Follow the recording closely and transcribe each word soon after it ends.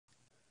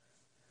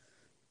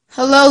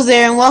Hello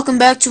there, and welcome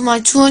back to my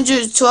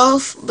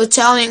 212th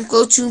Battalion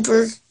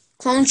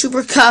Clone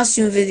Trooper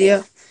costume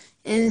video.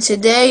 And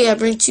today I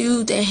bring to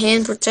you the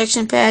hand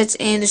protection pads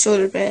and the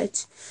shoulder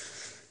pads.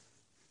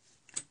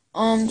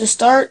 To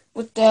start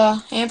with the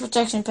hand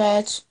protection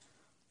pads,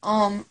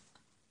 actually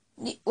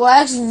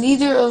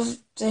neither of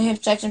the hand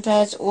protection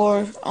pads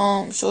or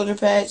shoulder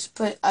pads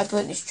I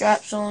put any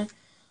straps on.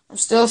 I'm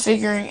still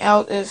figuring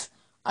out if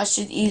I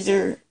should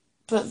either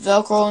put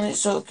Velcro on it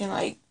so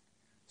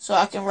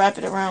I can wrap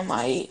it around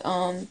my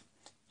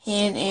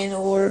hand and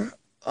or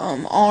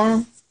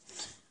arm,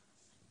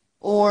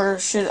 or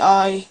should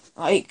I,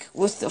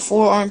 with the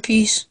forearm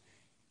piece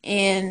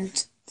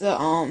and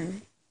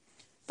the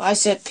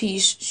bicep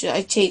piece, should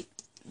I tape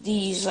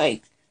these,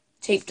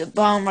 tape the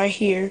bottom right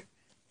here,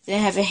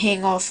 then have it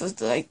hang off of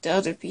the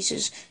other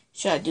pieces?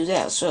 Should I do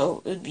that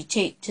so it would be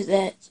taped to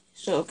that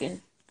so it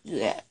can do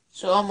that?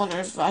 So I'm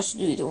wondering if I should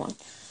do either one.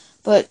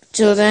 But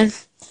till then,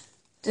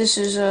 this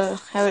is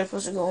how they're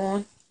supposed to go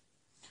on.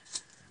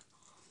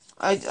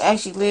 I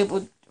actually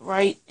labeled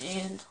right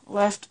and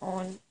left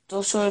on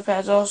those shoulder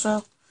pads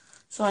also,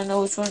 so I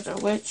know which ones are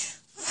which.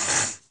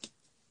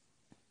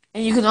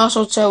 And you can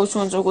also tell which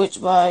ones are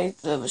which by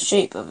the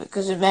shape of it,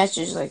 because it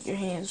matches your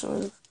hand sort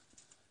of.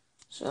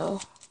 So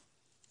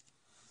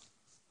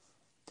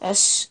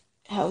that's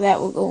how that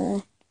will go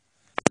on.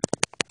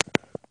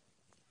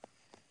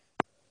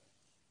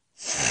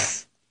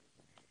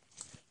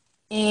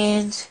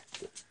 And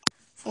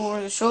for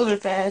the shoulder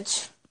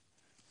pads,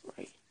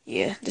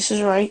 yeah, this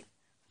is right.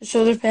 The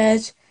shoulder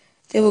pads,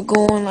 they will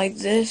go on like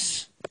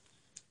this,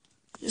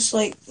 just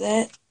like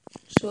that,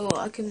 so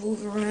I can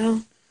move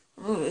around.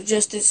 I'm going to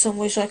adjust it some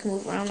way so I can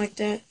move around like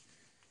that.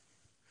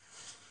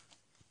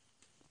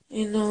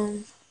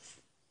 And,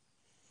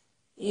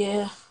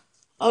 yeah,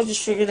 I'll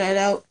just figure that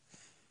out.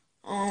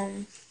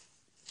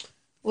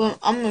 Well,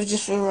 I'm going to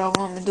just figure out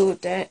what I'm going to do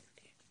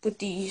with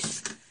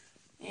these.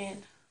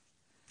 And,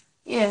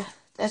 yeah,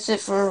 that's it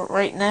for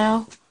right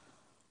now.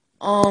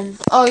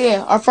 Oh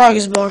yeah, our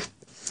progress bar.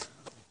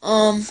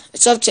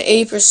 It's up to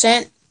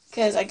 80%,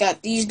 because I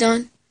got these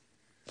done.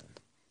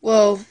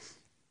 Well,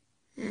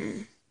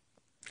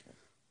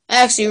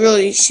 actually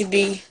really should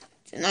be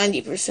to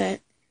 90%,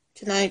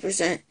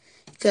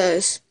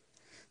 because,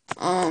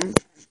 I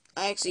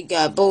actually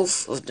got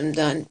both of them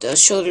done, the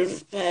shoulder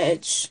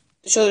pads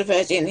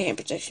and the hand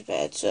protection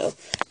pads, so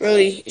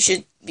really it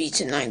should be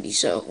to 90,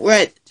 so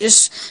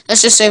let's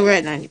just say we're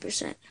at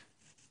 90%.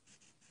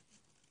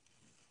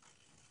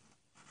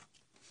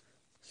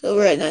 So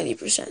we're at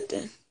 90%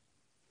 then.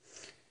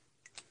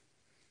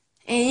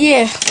 And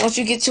yeah, once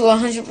we get to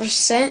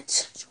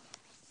 100%,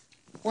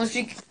 once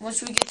we get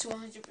to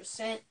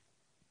 100%,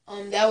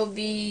 that would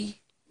be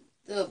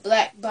the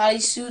black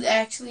bodysuit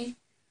actually.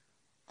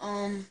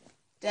 And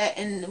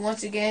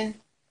once again,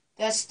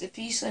 that's the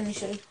piece. Let me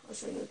show you. I'll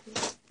show you the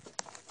piece.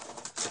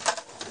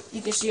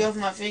 You can see off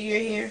my figure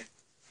here.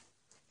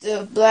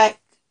 The black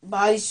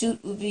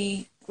bodysuit would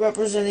be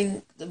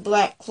representing the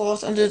black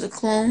cloth under the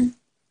clone.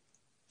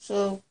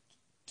 So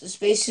the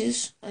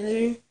spaces under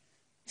here,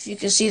 if you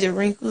can see the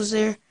wrinkles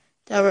there,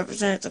 that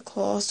represents the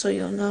cloth, so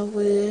you'll know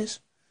what it is.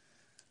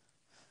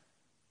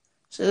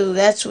 So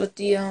that's what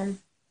the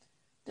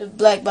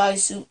black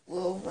bodysuit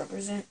will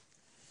represent.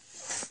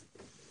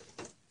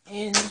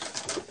 In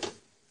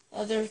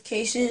other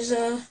cases,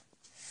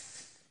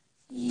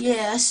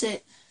 yeah, that's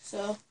it.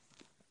 So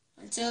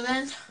until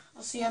then,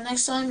 I'll see y'all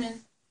next time,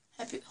 and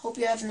hope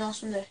you have an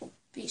awesome day.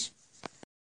 Peace.